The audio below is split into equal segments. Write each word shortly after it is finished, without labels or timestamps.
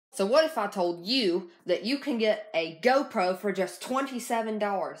So what if I told you that you can get a GoPro for just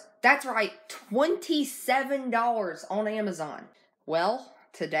 $27? That's right, $27 on Amazon. Well,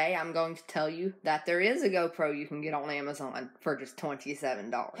 today I'm going to tell you that there is a GoPro you can get on Amazon for just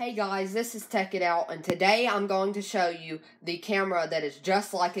 $27. Hey guys, this is Tech It Out, and today I'm going to show you the camera that is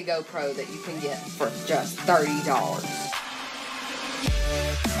just like a GoPro that you can get for just $30.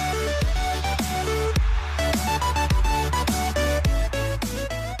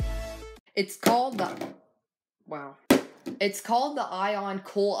 It's called the Ion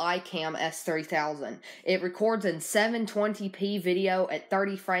Cool iCam S3000. It records in 720p video at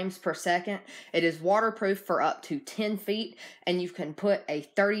 30 frames per second. It is waterproof for up to 10 feet, and you can put a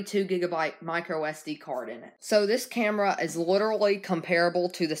 32 gigabyte micro SD card in it. So this camera is literally comparable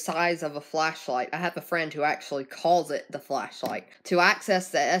to the size of a flashlight. I have a friend who actually calls it the flashlight. To access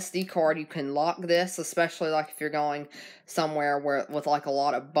the SD card, you can lock this, especially like if you're going somewhere with like a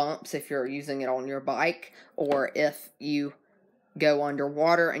lot of bumps, if you're using it on your bike, or if you go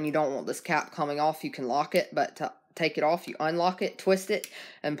underwater and you don't want this cap coming off, you can lock it. But to take it off, you unlock it, twist it,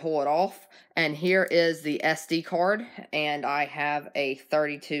 and pull it off. And here is the SD card, and I have a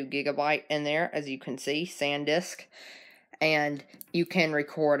 32 gigabyte in there, as you can see, SanDisk. And you can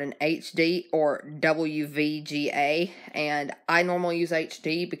record an HD or WVGA, and I normally use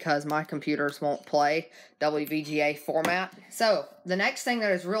HD because my computers won't play WVGA format. So, the next thing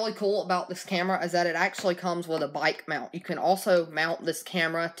that is really cool about this camera is that it actually comes with a bike mount. You can also mount this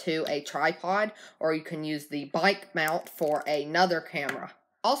camera to a tripod, or you can use the bike mount for another camera.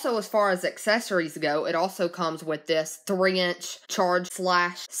 Also, as far as accessories go, it also comes with this 3-inch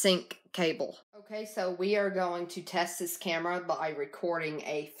charge/sync cable. Okay, so we are going to test this camera by recording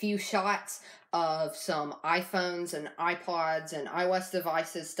a few shots of some iPhones and iPods and iOS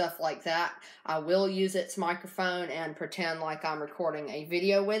devices, stuff like that. I will use its microphone and pretend like I'm recording a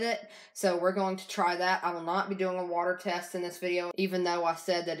video with it. So we're going to try that. I will not be doing a water test in this video, even though I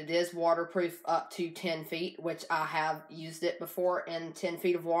said that it is waterproof up to 10 feet, which I have used it before in 10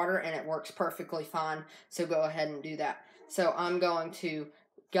 feet of water, and it works perfectly fine. So go ahead and do that. So I'm going to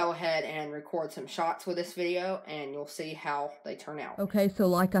go ahead and record some shots with this video, and you'll see how they turn out. Okay, so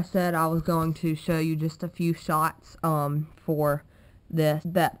like I said, I was going to show you just a few shots for this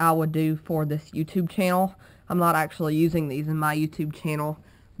that I would do for this YouTube channel. I'm not actually using these in my YouTube channel,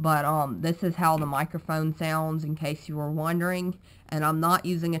 but this is how the microphone sounds, in case you were wondering. And I'm not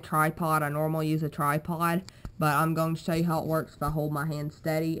using a tripod. I normally use a tripod, but I'm going to show you how it works if I hold my hand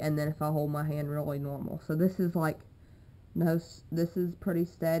steady, and then if I hold my hand really normal. So this is like, no, this is pretty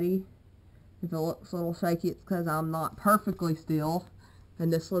steady. If it looks a little shaky, it's because I'm not perfectly still.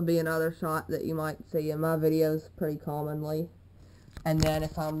 And this would be another shot that you might see in my videos pretty commonly. And then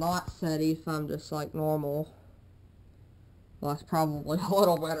if I'm not steady, if I'm just like normal, well, that's probably a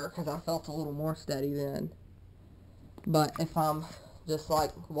little better because I felt a little more steady then. But if I'm just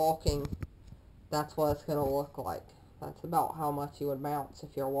like walking, that's what it's going to look like. That's about how much you would bounce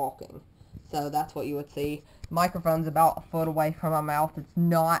if you're walking. So that's what you would see. The microphone's about a foot away from my mouth. It's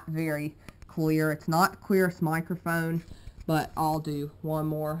not very clear. It's not the clearest microphone, but I'll do one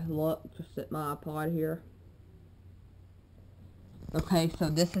more look just at my iPod here. Okay, so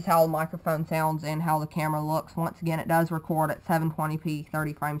this is how the microphone sounds and how the camera looks. Once again, it does record at 720p,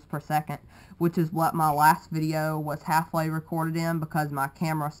 30 frames per second, which is what my last video was halfway recorded in because my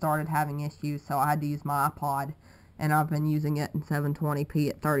camera started having issues, so I had to use my iPod. And I've been using it in 720p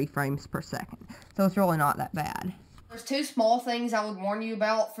at 30 frames per second. So it's really not that bad. There's two small things I would warn you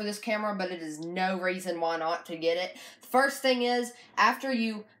about for this camera, but it is no reason why not to get it. The first thing is, after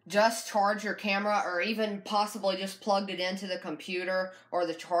you just charge your camera, or even possibly just plugged it into the computer or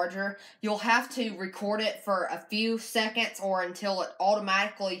the charger, you'll have to record it for a few seconds or until it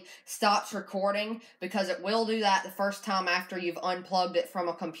automatically stops recording, because it will do that the first time after you've unplugged it from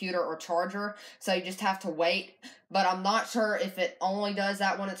a computer or charger. So you just have to wait. But I'm not sure if it only does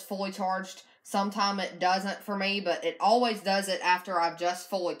that when it's fully charged. Sometime it doesn't for me, but it always does it after I've just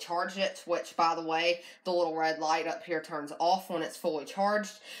fully charged it, which, by the way, the little red light up here turns off when it's fully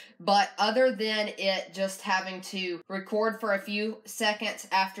charged. But other than it just having to record for a few seconds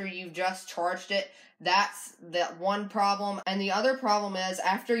after you've just charged it, that's the one problem. And the other problem is,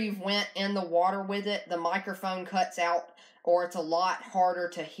 after you've went in the water with it, the microphone cuts out, or it's a lot harder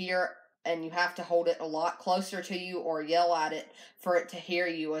to hear, and you have to hold it a lot closer to you or yell at it for it to hear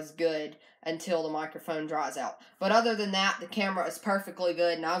you as good until the microphone dries out. But other than that, the camera is perfectly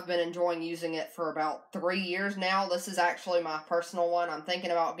good, and I've been enjoying using it for about 3 years now. This is actually my personal one. I'm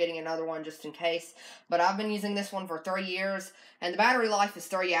thinking about getting another one just in case, but I've been using this one for 3 years, and the battery life is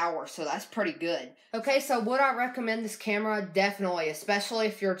 3 hours, so that's pretty good. Okay, so would I recommend this camera? Definitely, especially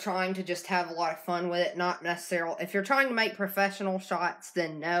if you're trying to just have a lot of fun with it, not necessarily. If you're trying to make professional shots,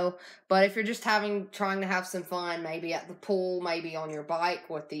 then no. But if you're just trying to have some fun, maybe at the pool, maybe on your bike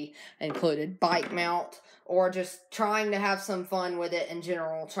with the included bike mount, or just trying to have some fun with it in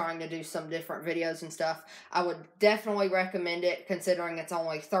general, trying to do some different videos and stuff, I would definitely recommend it, considering it's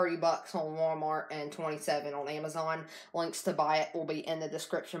only $30 on Walmart and $27 on Amazon. Links to buy it will be in the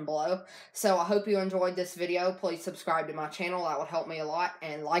description below. So I hope you enjoyed this video. Please subscribe to my channel. That would help me a lot.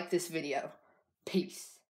 And like this video. Peace.